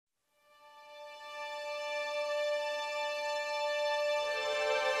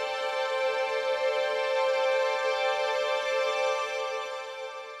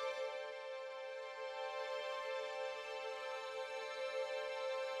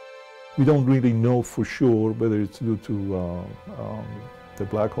We don't really know for sure whether it's due to the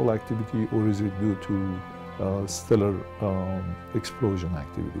black hole activity or is it due to stellar explosion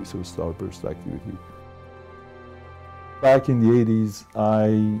activity, so starburst activity. Back in the 80s,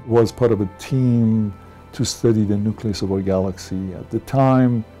 I was part of a team to study the nucleus of our galaxy. At the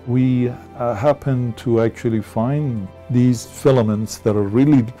time, we happened to actually find these filaments that are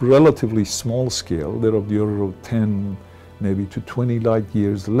really relatively small scale. They're of the order of 10, maybe to 20 light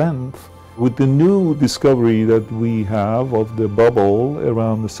years length. With the new discovery that we have of the bubble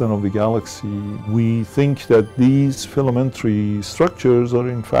around the center of the galaxy, we think that these filamentary structures are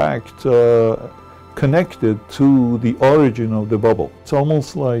in fact connected to the origin of the bubble. It's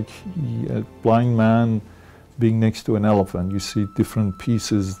almost like a blind man being next to an elephant. You see different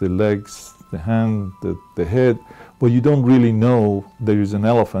pieces, the legs, the hand, the head, but you don't really know there is an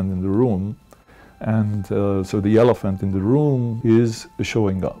elephant in the room. And so the elephant in the room is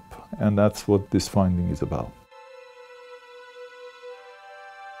showing up, and that's what this finding is about.